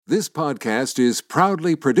This podcast is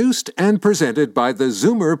proudly produced and presented by the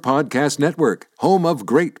Zoomer Podcast Network, home of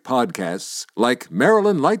great podcasts like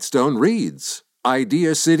Marilyn Lightstone Reads,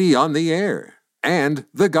 Idea City on the Air, and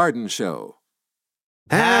The Garden Show.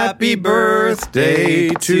 Happy birthday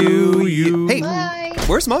to you. Hey, Bye.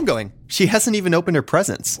 Where's Mom going? She hasn't even opened her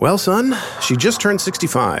presents. Well, son, she just turned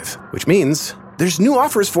 65, which means there's new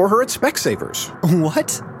offers for her at Specsavers.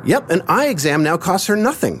 What? Yep, an eye exam now costs her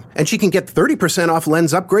nothing, and she can get 30% off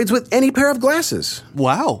lens upgrades with any pair of glasses.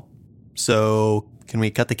 Wow. So, can we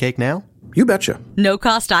cut the cake now? You betcha.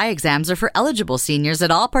 No-cost eye exams are for eligible seniors at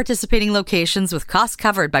all participating locations with costs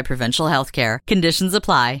covered by provincial health care. Conditions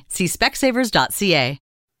apply. See specsavers.ca.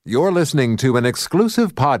 You're listening to an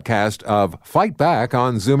exclusive podcast of Fight Back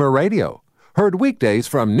on Zoomer Radio. Heard weekdays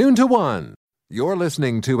from noon to 1. You're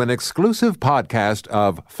listening to an exclusive podcast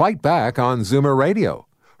of Fight Back on Zoomer Radio.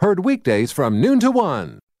 Heard weekdays from noon to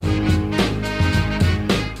 1.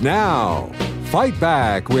 Now, Fight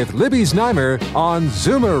Back with Libby Znaimer on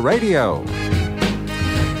Zoomer Radio.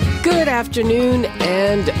 Good afternoon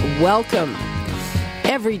and welcome.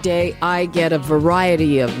 Every day I get a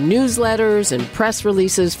variety of newsletters and press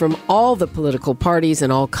releases from all the political parties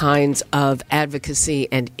and all kinds of advocacy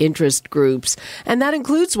and interest groups. And that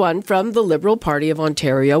includes one from the Liberal Party of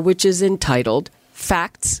Ontario, which is entitled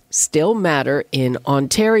Facts Still Matter in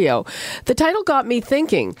Ontario. The title got me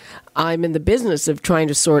thinking. I'm in the business of trying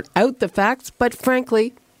to sort out the facts, but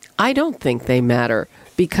frankly, I don't think they matter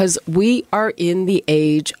because we are in the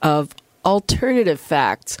age of alternative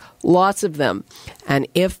facts, lots of them. And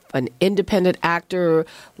if an independent actor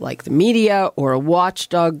like the media or a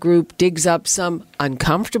watchdog group digs up some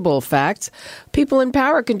uncomfortable facts, people in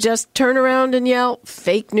power can just turn around and yell,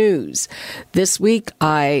 fake news. This week,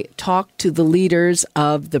 I talked to the leaders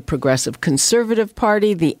of the Progressive Conservative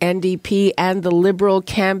Party, the NDP, and the Liberal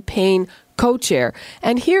campaign co-chair.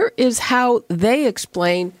 And here is how they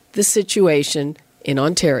explain the situation in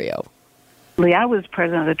Ontario. I was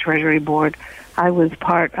president of the Treasury Board. I was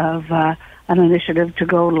part of an initiative to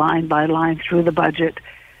go line by line through the budget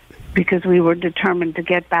because we were determined to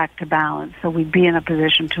get back to balance so we'd be in a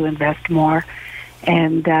position to invest more.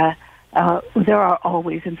 And there are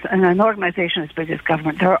always, in an organization as big as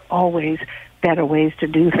government, there are always better ways to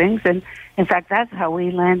do things. And, in fact, that's how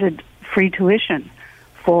we landed free tuition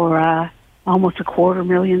for almost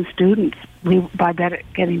 250,000 students by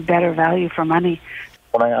getting better value for money.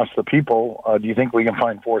 When I ask the people, do you think we can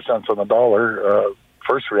find 4 cents on the dollar?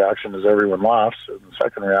 First reaction is everyone laughs, and the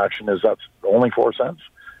second reaction is that's only 4 cents.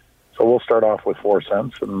 So we'll start off with 4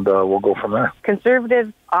 cents, and we'll go from there.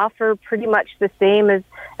 Conservatives offer pretty much the same as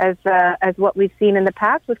what we've seen in the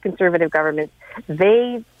past with conservative governments.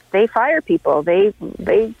 They fire people. They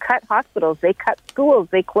cut hospitals. They cut schools.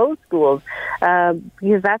 They close schools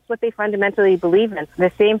because that's what they fundamentally believe in.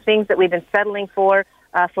 The same things that we've been settling for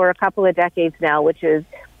a couple of decades now, which is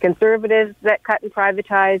conservatives that cut and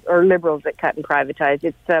privatize or liberals that cut and privatize.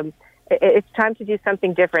 It's time to do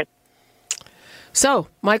something different. So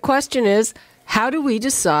my question is, how do we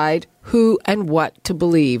decide who and what to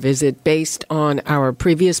believe? Is it based on our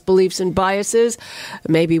previous beliefs and biases,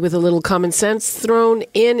 maybe with a little common sense thrown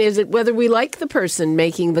in? Is it whether we like the person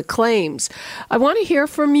making the claims? I want to hear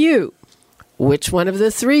from you. Which one of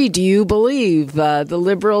the three do you believe? The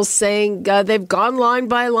Liberals saying they've gone line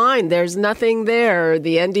by line. There's nothing there.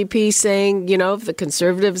 The NDP saying, if the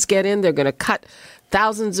Conservatives get in, they're going to cut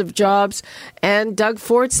thousands of jobs. And Doug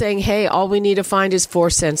Ford saying, hey, all we need to find is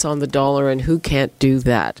 4 cents on the dollar, and who can't do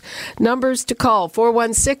that? Numbers to call,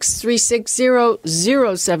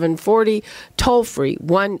 416-360-0740, toll free,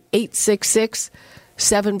 1-866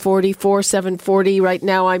 740-4740. Right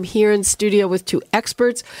now, I'm here in studio with two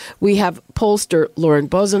experts. We have pollster Lauren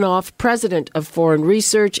Bozanoff, president of Foreign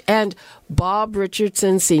Research, and Bob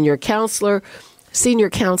Richardson, senior counsel,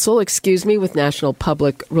 with National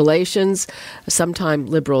Public Relations, sometime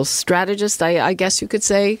Liberal strategist. I guess you could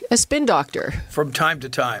say a spin doctor. From time to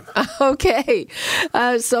time. Okay.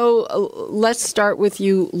 So let's start with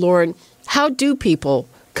you, Lauren. How do people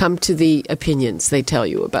come to the opinions they tell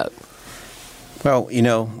you about? Well,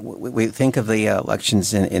 we think of the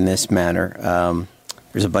elections in this manner.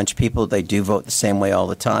 There's a bunch of people, they do vote the same way all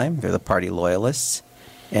the time. They're the party loyalists.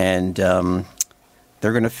 And they're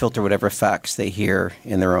going to filter whatever facts they hear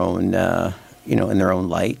in their own, in their own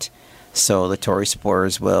light. So the Tory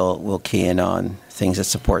supporters will key in on things that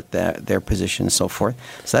support their position and so forth.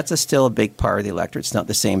 So that's still a big part of the electorate. It's not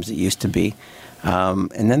the same as it used to be.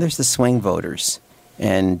 And then there's the swing voters.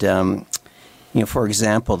 And for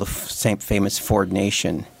example, the same famous Ford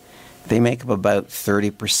Nation, they make up about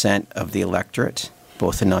 30% of the electorate,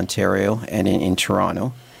 both in Ontario and in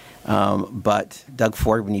Toronto. But Doug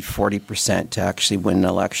Ford would need 40% to actually win an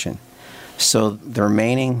election. So the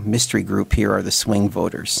remaining mystery group here are the swing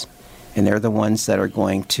voters, and they're the ones that are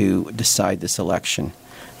going to decide this election.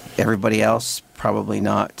 Everybody else probably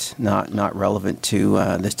not relevant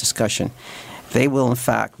to this discussion. They will, in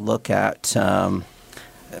fact, look at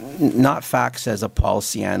not facts as a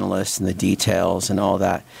policy analyst and the details and all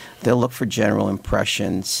that. They'll look for general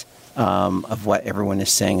impressions of what everyone is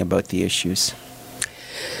saying about the issues.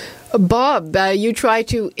 Bob, you try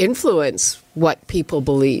to influence what people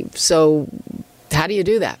believe. So how do you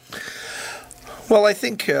do that? Well, I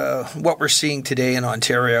think what we're seeing today in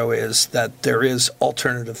Ontario is that there is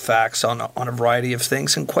alternative facts on a variety of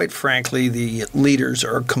things. And quite frankly, the leaders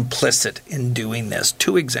are complicit in doing this.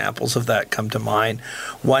 Two examples of that come to mind.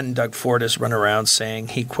 One, Doug Ford has run around saying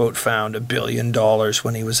he, quote, found $1 billion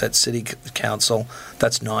when he was at City Council.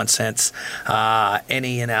 That's nonsense.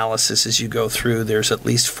 Any analysis as you go through, there's at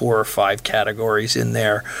least 4 or 5 categories in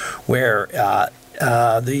there where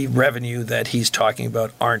the revenue that he's talking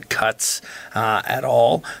about aren't cuts at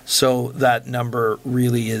all. So that number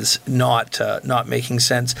really is not making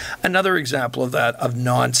sense. Another example of that, of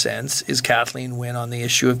nonsense, is Kathleen Wynne on the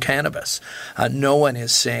issue of cannabis. No one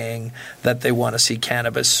is saying that they want to see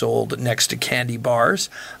cannabis sold next to candy bars.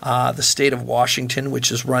 The state of Washington,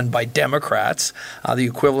 which is run by Democrats, the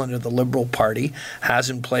equivalent of the Liberal Party,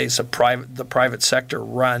 has in place the private sector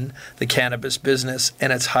run the cannabis business,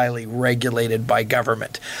 and it's highly regulated by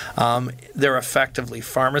government. They're effectively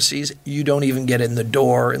pharmacies. You don't even get in the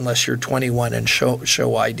door unless you're 21 and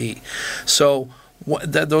show ID. So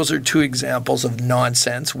those are two examples of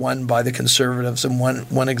nonsense, one by the Conservatives and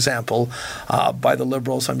one example by the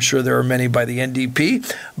Liberals. I'm sure there are many by the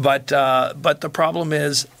NDP. But the problem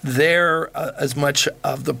is they're as much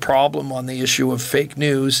of the problem on the issue of fake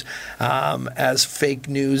news as fake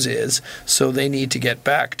news is. So they need to get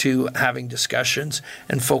back to having discussions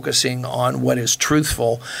and focusing on what is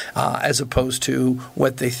truthful as opposed to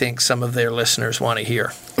what they think some of their listeners want to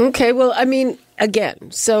hear. Okay, well, I mean,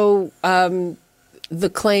 again, so the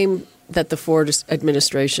claim that the Ford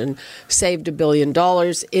administration saved $1 billion,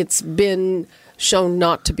 it's been shown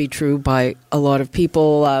not to be true by a lot of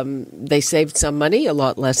people. They saved some money, a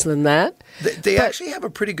lot less than that. They actually have a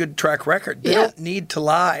pretty good track record. They don't need to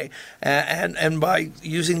lie. And by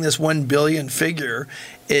using this $1 billion figure,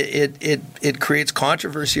 it creates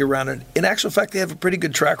controversy around it. In actual fact, they have a pretty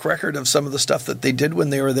good track record of some of the stuff that they did when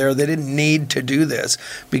they were there. They didn't need to do this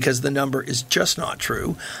because the number is just not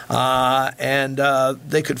true. And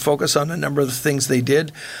they could focus on a number of the things they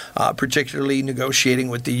did, particularly negotiating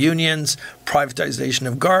with the unions, privatization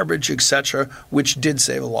of garbage, etc., which did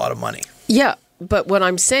save a lot of money. Yeah, but what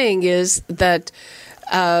I'm saying is that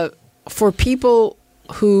for people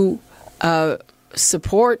who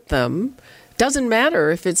support them, doesn't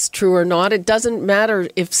matter if it's true or not. It doesn't matter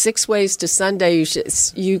if 6 ways to Sunday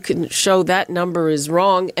you can show that number is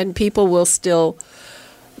wrong, and people will still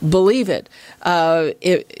believe it.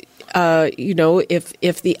 If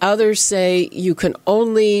the others say you can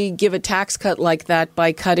only give a tax cut like that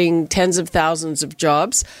by cutting tens of thousands of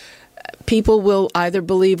jobs, people will either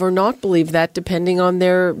believe or not believe that depending on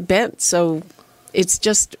their bent. So it's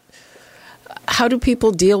just, how do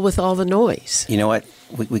people deal with all the noise? You know what?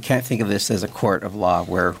 We can't think of this as a court of law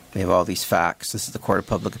where they have all these facts. This is the court of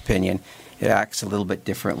public opinion. It acts a little bit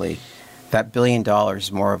differently. That $1 billion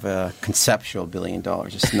is more of a conceptual $1 billion.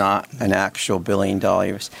 It's not an actual $1 billion.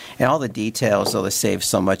 And all the details, though, they save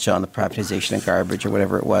so much on the privatization of garbage or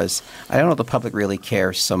whatever it was. I don't know if the public really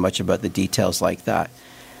cares so much about the details like that.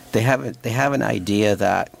 They have an idea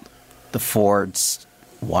that the Fords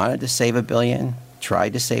wanted to save $1 billion,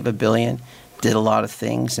 tried to save $1 billion, did a lot of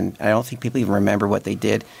things, and I don't think people even remember what they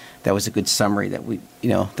did. That was a good summary that we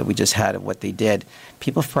just had of what they did.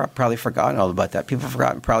 People have probably forgotten all about that. People have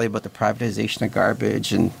forgotten probably about the privatization of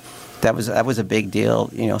garbage, and that was a big deal,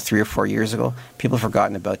 3 or 4 years ago. People have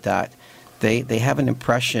forgotten about that. They have an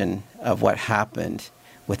impression of what happened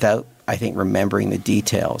without, I think, remembering the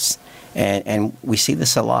details. And we see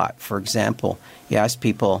this a lot. For example, you ask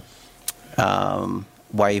people, why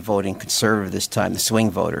are you voting Conservative this time, the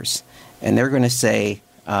swing voters? And they're going to say,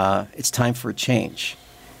 it's time for a change.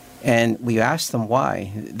 And we ask them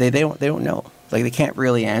why. They don't know. Like, they can't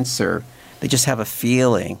really answer. They just have a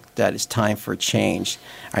feeling that it's time for a change.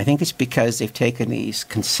 I think it's because they've taken these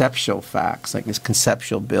conceptual facts, like this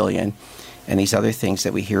conceptual billion and these other things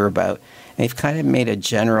that we hear about, and they've kind of made a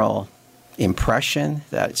general impression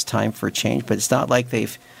that it's time for a change, but it's not like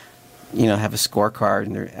they've have a scorecard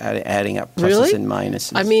and they're adding up pluses Really? and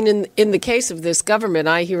minuses. I mean, in the case of this government,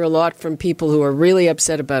 I hear a lot from people who are really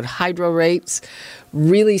upset about hydro rates,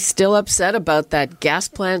 really still upset about that gas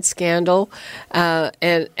plant scandal,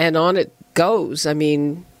 and on it goes. I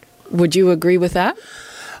mean, would you agree with that?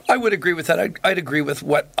 I would agree with that. I'd agree with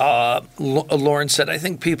what Lauren said. I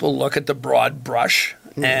think people look at the broad brush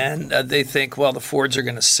and they think, well, the Fords are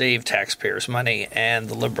going to save taxpayers' money and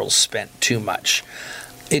the Liberals spent too much.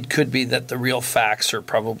 It could be that the real facts are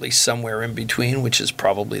probably somewhere in between, which is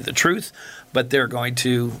probably the truth. But they like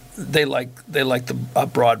the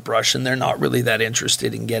broad brush, and they're not really that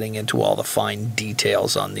interested in getting into all the fine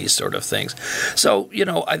details on these sort of things. So,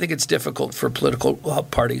 I think it's difficult for political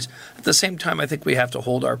parties. At the same time, I think we have to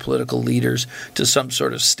hold our political leaders to some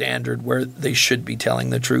sort of standard where they should be telling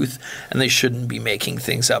the truth, and they shouldn't be making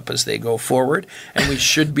things up as they go forward. And we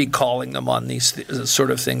should be calling them on these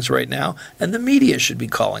sort of things right now, and the media should be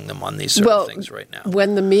calling them on these sort of things right now.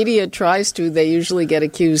 When the media tries to, they usually get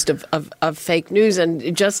accused of fake news.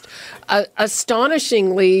 And just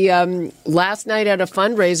astonishingly, last night at a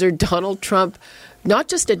fundraiser, Donald Trump not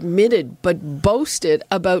just admitted but boasted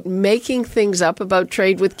about making things up about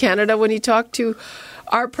trade with Canada when he talked to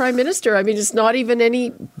our Prime Minister. I mean, it's not even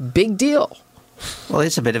any big deal. Well,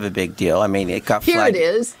 it's a bit of a big deal. I mean, it got flagged. Here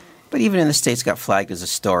it is. But even in the States, it got flagged as a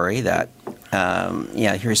story that,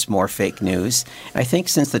 here's more fake news. I think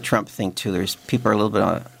since the Trump thing, too, people are a little bit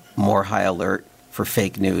on more high alert for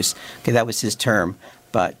fake news. Okay, that was his term.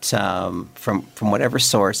 But from whatever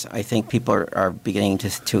source, I think people are beginning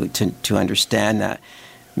to understand that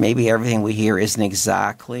maybe everything we hear isn't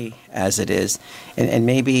exactly as it is. And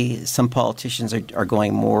maybe some politicians are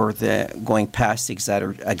going past the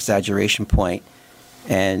exaggeration point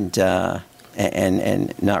and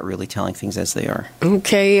not really telling things as they are.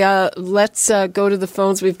 Okay, let's go to the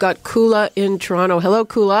phones. We've got Kula in Toronto. Hello,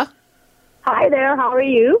 Kula. Hi there. How are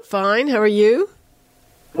you? Fine. How are you?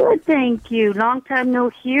 Good, thank you. Long time no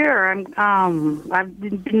hear. I've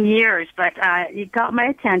been years, but you got my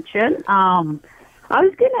attention. I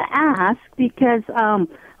was going to ask because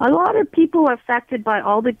a lot of people are affected by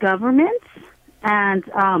all the governments, and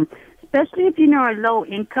especially if you know a low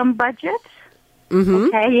income budget.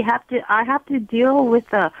 Mm-hmm. Okay, I have to deal with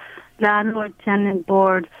the landlord tenant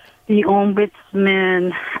board, the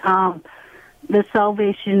ombudsman, the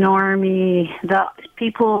Salvation Army, the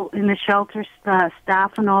people in the shelter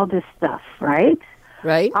staff, and all this stuff, right?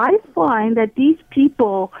 Right. I find that these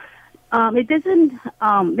people, they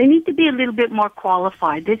need to be a little bit more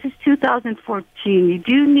qualified. This is 2014. You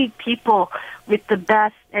do need people with the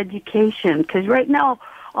best education, because right now,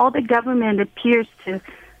 all the government appears to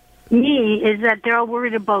me is that they're all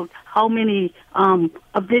worried about how many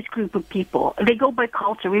of this group of people. They go by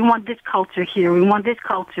culture. We want this culture here. We want this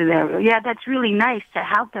culture there. Yeah, that's really nice to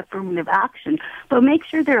have that affirmative action, but make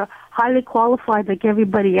sure they're highly qualified like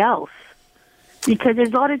everybody else, because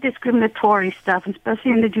there's a lot of discriminatory stuff,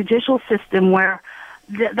 especially in the judicial system, where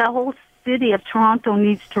the whole city of Toronto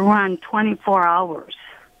needs to run 24 hours.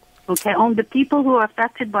 Okay, the people who are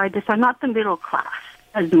affected by this are not the middle class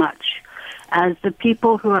as much as the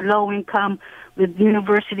people who are low income with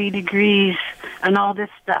university degrees and all this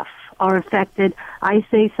stuff are affected. I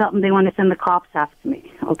say something, they want to send the cops after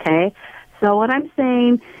me, okay? So what I'm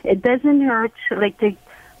saying, it doesn't hurt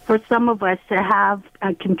for some of us to have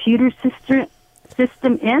a computer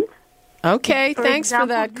system in. Okay, thanks for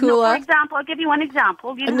that, Kula. No, for example, I'll give you one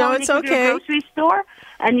example. You know, it's okay. Go to a grocery store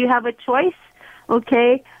and you have a choice.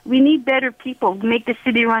 Okay, we need better people. Make the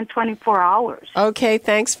city run 24 hours. Okay,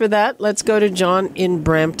 thanks for that. Let's go to John in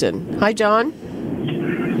Brampton. Hi, John.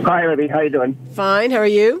 Hi, Libby. How you doing? Fine. How are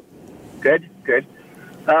you? Good.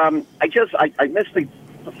 I missed the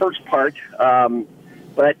first part,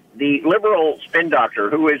 but the Liberal spin doctor,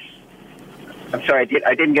 who is, I'm sorry,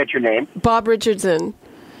 I didn't get your name. Bob Richardson,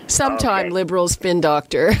 sometime Liberal spin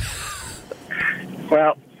doctor.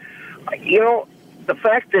 Well, the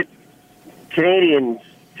fact that Canadians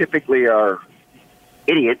typically are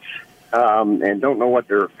idiots and don't know what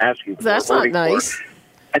they're asking for. That's not nice.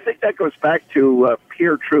 I think that goes back to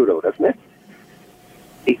Pierre Trudeau, doesn't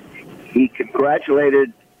it? He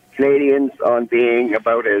congratulated Canadians on being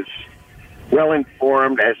about as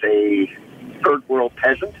well-informed as a third-world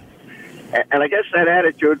peasant. And I guess that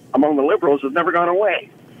attitude among the Liberals has never gone away.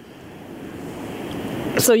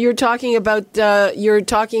 So you're talking about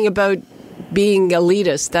being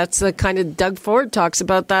elitist. That's the kind of Doug Ford talks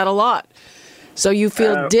about that a lot. So you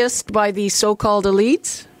feel dissed by the so-called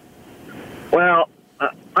elites? Well,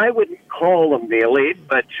 I wouldn't call them the elite,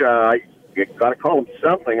 but you got to call them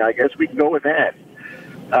something. I guess we can go with that.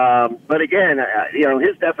 But again,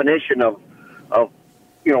 his definition of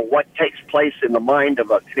what takes place in the mind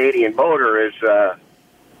of a Canadian voter is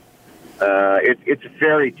it's a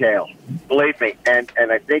fairy tale, believe me. And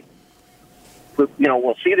I think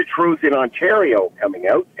we'll see the truth in Ontario coming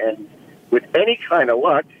out, and with any kind of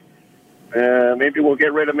luck, maybe we'll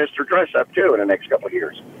get rid of Mr. Dress-Up too in the next couple of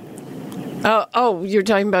years. Oh, you're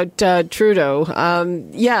talking about Trudeau.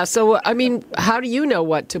 Yeah, so, I mean, how do you know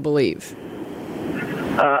what to believe?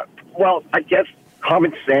 Well, I guess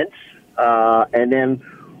common sense. And then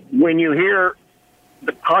when you hear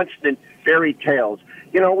the constant fairy tales,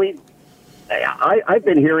 I've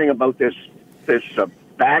been hearing about this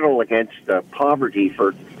battle against poverty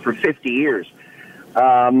for 50 years.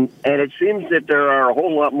 And it seems that there are a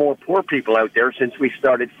whole lot more poor people out there since we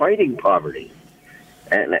started fighting poverty.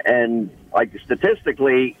 And like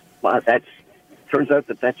statistically, turns out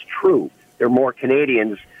that's true. There are more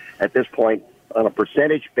Canadians at this point on a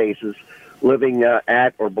percentage basis living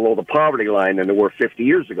at or below the poverty line than there were 50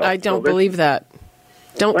 years ago. I don't believe that.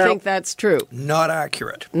 Don't think that's true. Not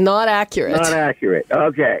accurate. Not accurate. Not accurate.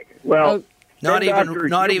 Okay. Well, not even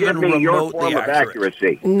remotely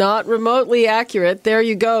accuracy. Not remotely accurate. There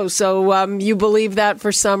you go. So you believe that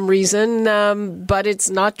for some reason, but it's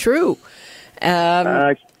not true.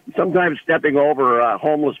 Sometimes stepping over a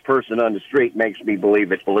homeless person on the street makes me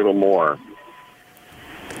believe it a little more.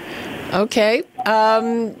 Okay. That's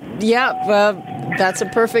a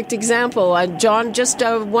perfect example. John, just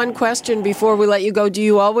one question before we let you go. Do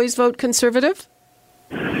you always vote Conservative?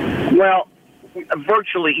 Well,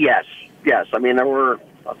 virtually, yes. Yes. I mean, there was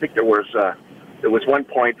one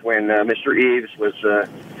point when Mr. Eves was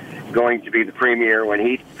going to be the premier when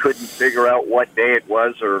he couldn't figure out what day it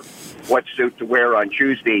was or what suit to wear on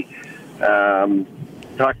Tuesday.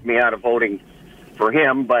 Talked me out of voting for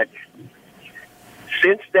him, but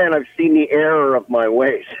since then, I've seen the error of my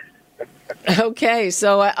ways. Okay,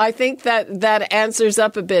 so I think that answers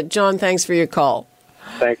up a bit. John, thanks for your call.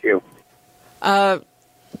 Thank you.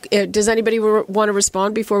 Does anybody want to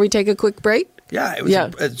respond before we take a quick break? Yeah,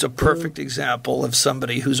 it's a perfect example of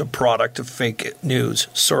somebody who's a product of fake news.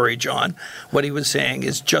 Sorry, John. What he was saying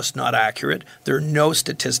is just not accurate. There are no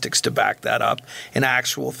statistics to back that up. In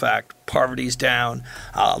actual fact, poverty's down,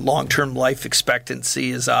 long-term life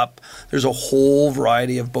expectancy is up. There's a whole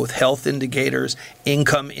variety of both health indicators,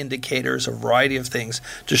 income indicators, a variety of things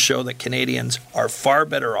to show that Canadians are far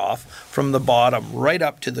better off from the bottom right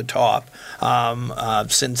up to the top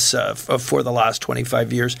since for the last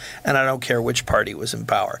 25 years. And I don't care which party was in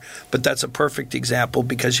power. But that's a perfect example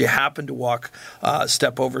because you happen to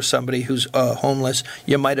step over somebody who's homeless.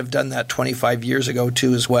 You might have done that 25 years ago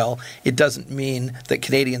too as well. It doesn't mean that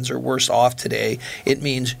Canadians are worse off today. It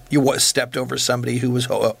means you stepped over somebody who was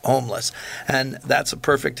homeless. And that's a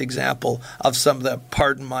perfect example of some of the,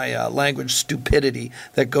 pardon my language, stupidity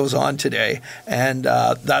that goes on today. And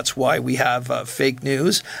that's why we have fake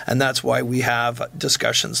news, and that's why we have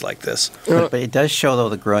discussions like this. But it does show, though,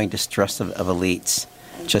 the growing distrust of elites,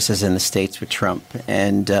 just as in the States with Trump.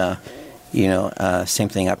 And, same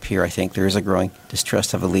thing up here. I think there is a growing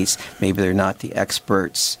distrust of elites. Maybe they're not the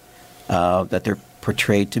experts that they're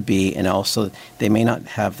portrayed to be, and also they may not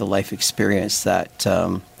have the life experience that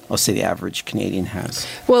let's say the average Canadian has.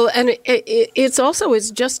 Well, and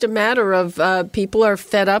it's just a matter of people are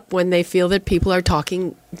fed up when they feel that people are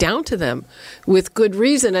talking down to them with good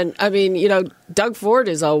reason. And I mean, Doug Ford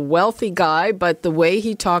is a wealthy guy, but the way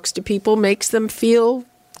he talks to people makes them feel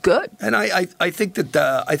good. And I think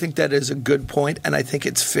that is a good point, and I think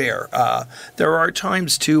it's fair. There are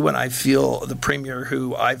times too when I feel the premier,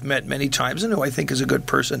 who I've met many times and who I think is a good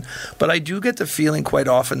person, but I do get the feeling quite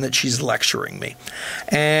often that she's lecturing me,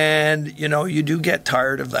 and you do get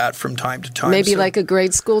tired of that from time to time. Maybe like a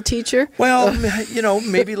grade school teacher. Well,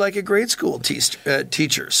 maybe like a grade school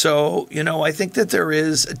teacher. So I think that there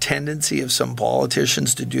is a tendency of some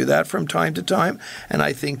politicians to do that from time to time, and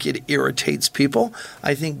I think it irritates people.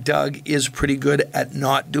 I think Doug is pretty good at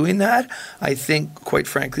not doing that. I think, quite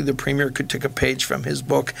frankly, the premier could take a page from his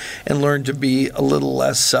book and learn to be a little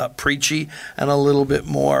less preachy and a little bit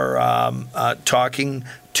more talking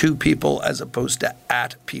to people as opposed to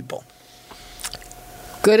at people.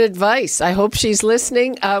 Good advice. I hope she's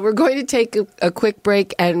listening. We're going to take a quick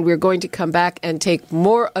break, and we're going to come back and take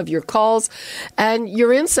more of your calls and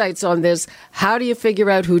your insights on this. How do you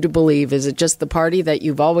figure out who to believe? Is it just the party that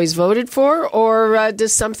you've always voted for, or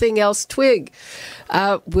does something else twig?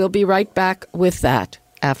 We'll be right back with that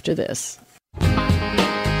after this.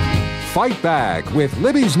 Fight Back with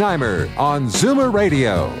Libby Znaimer on Zoomer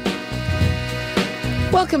Radio.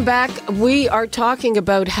 Welcome back. We are talking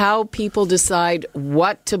about how people decide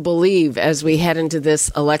what to believe as we head into this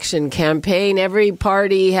election campaign. Every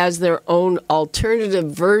party has their own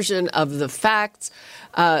alternative version of the facts.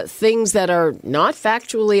 Things that are not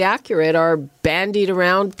factually accurate are bandied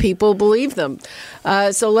around. People believe them.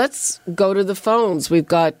 So let's go to the phones. We've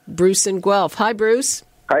got Bruce in Guelph. Hi, Bruce.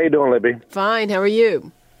 How you doing, Libby? Fine. How are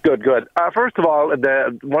you? Good, good. First of all, one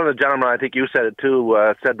of the gentlemen, I think you said it too,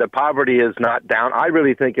 said that poverty is not down. I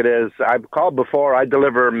really think it is. I've called before. I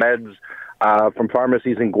deliver meds from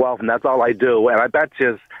pharmacies in Guelph, and that's all I do. And I bet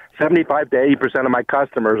you 75 to 80% of my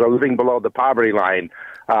customers are living below the poverty line,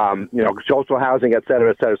 social housing, et cetera,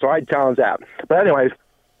 et cetera. So I challenge that. But anyways,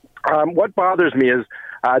 what bothers me is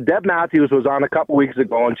Deb Matthews was on a couple weeks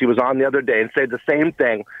ago, and she was on the other day and said the same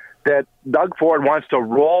thing, that Doug Ford wants to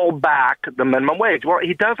roll back the minimum wage. Well,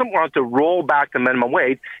 he doesn't want to roll back the minimum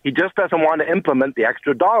wage. He just doesn't want to implement the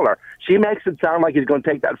extra $1. She makes it sound like he's going to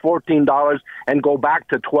take that $14 and go back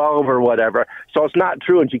to $12 or whatever. So it's not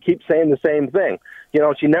true, and she keeps saying the same thing.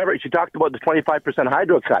 She talked about the 25%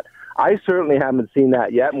 hydro cut. I certainly haven't seen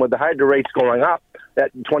that yet, and with the hydro rates going up,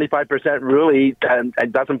 that 25% really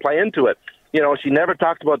doesn't play into it. She never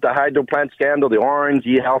talked about the hydro plant scandal, the Orange,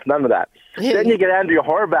 e-health, none of that. Then you get Andrea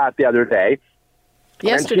Horvath the other day.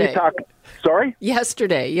 Yesterday.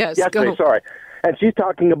 Yesterday, yes. Yesterday, sorry. And she's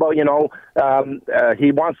talking about,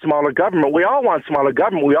 he wants smaller government. We all want smaller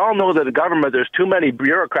government. We all know that the government, there's too many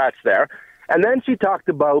bureaucrats there. And then she talked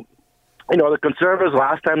about, the Conservatives,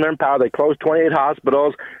 last time they're in power, they closed 28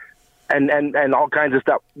 hospitals and all kinds of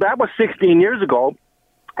stuff. That was 16 years ago.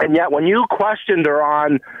 And yet, when you questioned her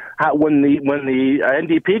on when the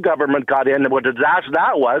NDP government got in, what a disaster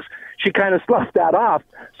that was, she kind of sloughed that off.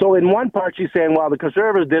 So in one part, she's saying, well, the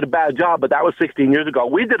Conservatives did a bad job, but that was 16 years ago.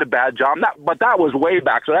 We did a bad job, but that was way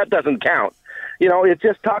back, so that doesn't count. It's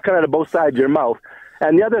just talking out of both sides of your mouth.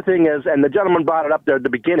 And the other thing is, and the gentleman brought it up there at the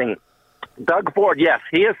beginning, Doug Ford, yes,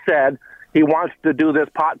 he has said he wants to do this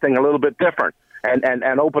pot thing a little bit different.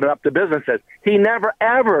 And open it up to businesses. He never,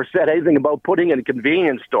 ever said anything about putting in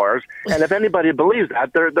convenience stores. And if anybody believes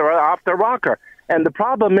that, they're off their rocker. And the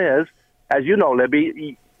problem is, as you know,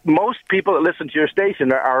 Libby, most people that listen to your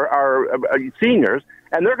station are seniors,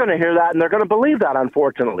 and they're going to hear that, and they're going to believe that,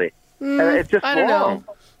 unfortunately. And it's just wrong.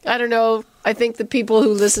 I don't know. I think the people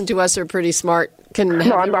who listen to us are pretty smart. I'm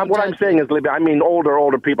saying is, Libby, I mean older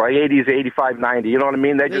people, like 80s, 85, 90. You know what I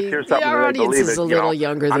mean? They just hear something and they believe it. Our audience is a little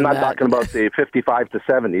younger than that. I'm not talking about the 55 to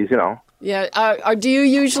 70s, Yeah. Do you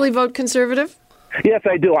usually vote Conservative? Yes,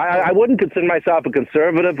 I do. I wouldn't consider myself a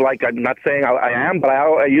conservative. Like, I'm not saying I am, but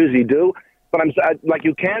I usually do. But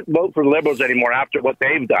you can't vote for Liberals anymore after what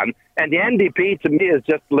they've done. And the NDP, to me, is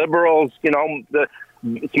just Liberals, the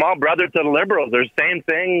small brother to the Liberals. They're the same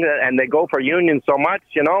thing, and they go for unions so much,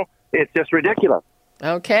 It's just ridiculous.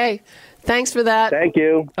 Okay. Thanks for that. Thank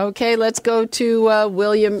you. Okay, let's go to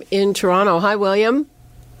William in Toronto. Hi, William.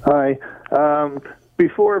 Hi.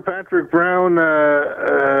 Before Patrick Brown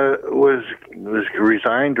was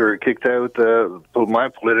resigned or kicked out, my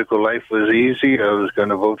political life was easy. I was going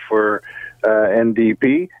to vote for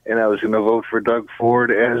NDP, and I was going to vote for Doug Ford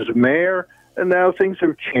as mayor. And now things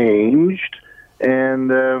have changed,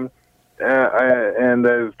 and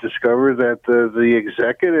I've discovered that the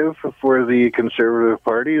executive for the Conservative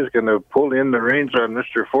Party is going to pull in the reins on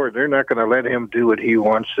Mr. Ford. They're not going to let him do what he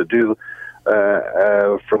wants to do,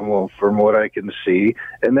 from what I can see.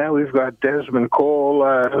 And now we've got Desmond Cole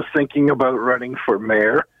thinking about running for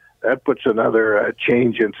mayor. That puts another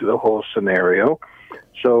change into the whole scenario.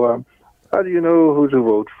 So how do you know who to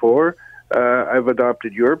vote for? I've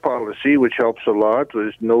adopted your policy, which helps a lot.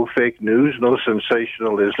 There's no fake news, no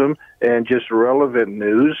sensationalism, and just relevant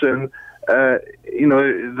news. And,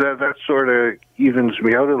 that sort of evens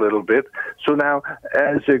me out a little bit. So now,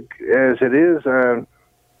 as it is,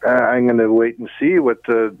 I'm going to wait and see what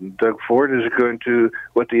Doug Ford is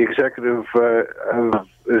what the executive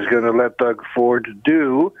is going to let Doug Ford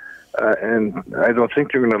do. And I don't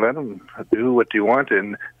think they're going to let him do what they want.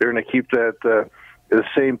 And they're going to keep that the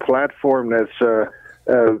same platform that's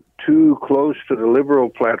too close to the Liberal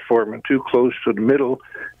platform and too close to the middle.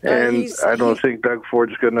 And I don't think Doug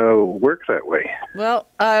Ford's going to work that way. Well,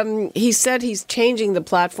 he said he's changing the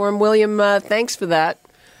platform. William, thanks for that.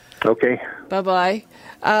 Okay. Bye-bye.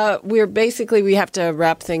 We have to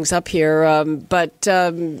wrap things up here, but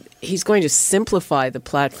he's going to simplify the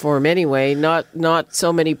platform anyway, not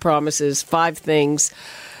so many promises, 5 things.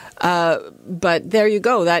 But there you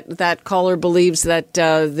go. That caller believes that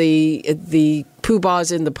the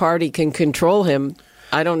poobahs in the party can control him.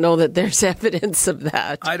 I don't know that there's evidence of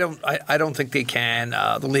that. I don't think they can.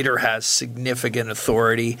 The leader has significant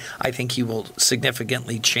authority. I think he will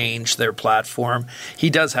significantly change their platform. He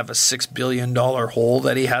does have a $6 billion hole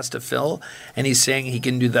that he has to fill, and he's saying he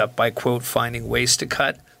can do that by, quote, finding ways to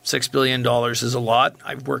cut. $6 billion is a lot.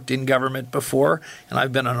 I've worked in government before, and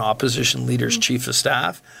I've been an opposition leader's chief of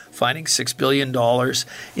staff. Finding $6 billion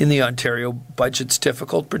in the Ontario budget's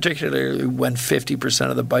difficult, particularly when 50%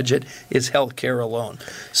 of the budget is health care alone.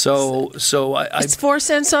 So it's 4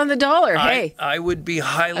 cents on the dollar. Hey, I would be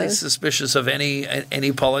highly suspicious of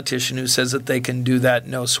any politician who says that they can do that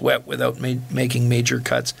no sweat without making major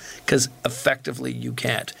cuts, because effectively you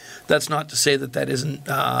can't. That's not to say that isn't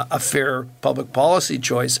a fair public policy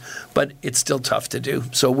choice, but it's still tough to do.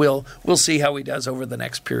 So we'll see how he does over the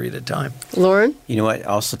next period of time. Lauren? You know what? It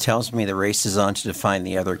also tells me the race is on to define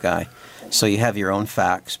the other guy. So you have your own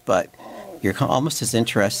facts, but you're almost as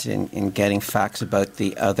interested in getting facts about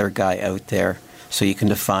the other guy out there so you can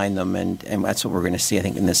define them, and that's what we're going to see, I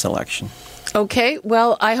think, in this election. Okay,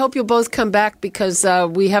 well, I hope you'll both come back because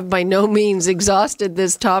we have by no means exhausted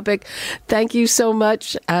this topic. Thank you so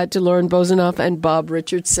much to Lauren Bozinoff and Bob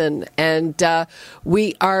Richardson. And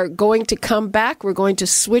we are going to come back. We're going to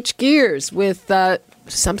switch gears with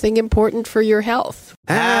something important for your health.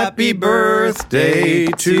 Happy birthday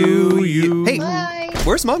to you. Hey,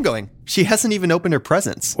 where's Mom going? She hasn't even opened her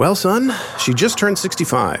presents. Well, son, she just turned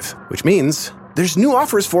 65, which means there's new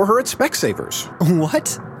offers for her at Specsavers.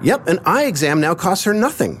 What? Yep, an eye exam now costs her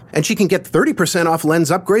nothing, and she can get 30% off lens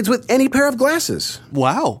upgrades with any pair of glasses.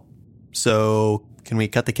 Wow. So, can we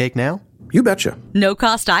cut the cake now? You betcha.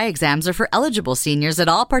 No-cost eye exams are for eligible seniors at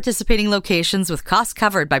all participating locations with costs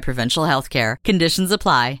covered by provincial health care. Conditions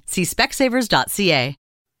apply. See specsavers.ca.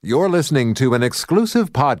 You're listening to an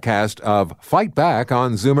exclusive podcast of Fight Back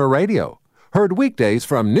on Zoomer Radio. Heard weekdays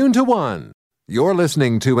from noon to 1. You're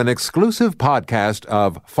listening to an exclusive podcast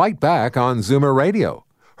of Fight Back on Zoomer Radio.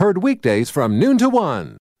 Heard weekdays from noon to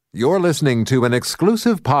 1. You're listening to an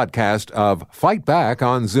exclusive podcast of Fight Back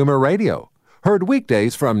on Zoomer Radio. Heard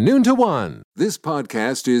weekdays from noon to 1. This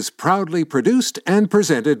podcast is proudly produced and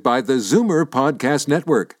presented by the Zoomer Podcast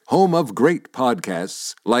Network, home of great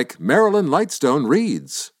podcasts like Marilyn Lightstone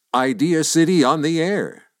Reads, Idea City on the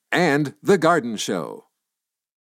Air, and The Garden Show.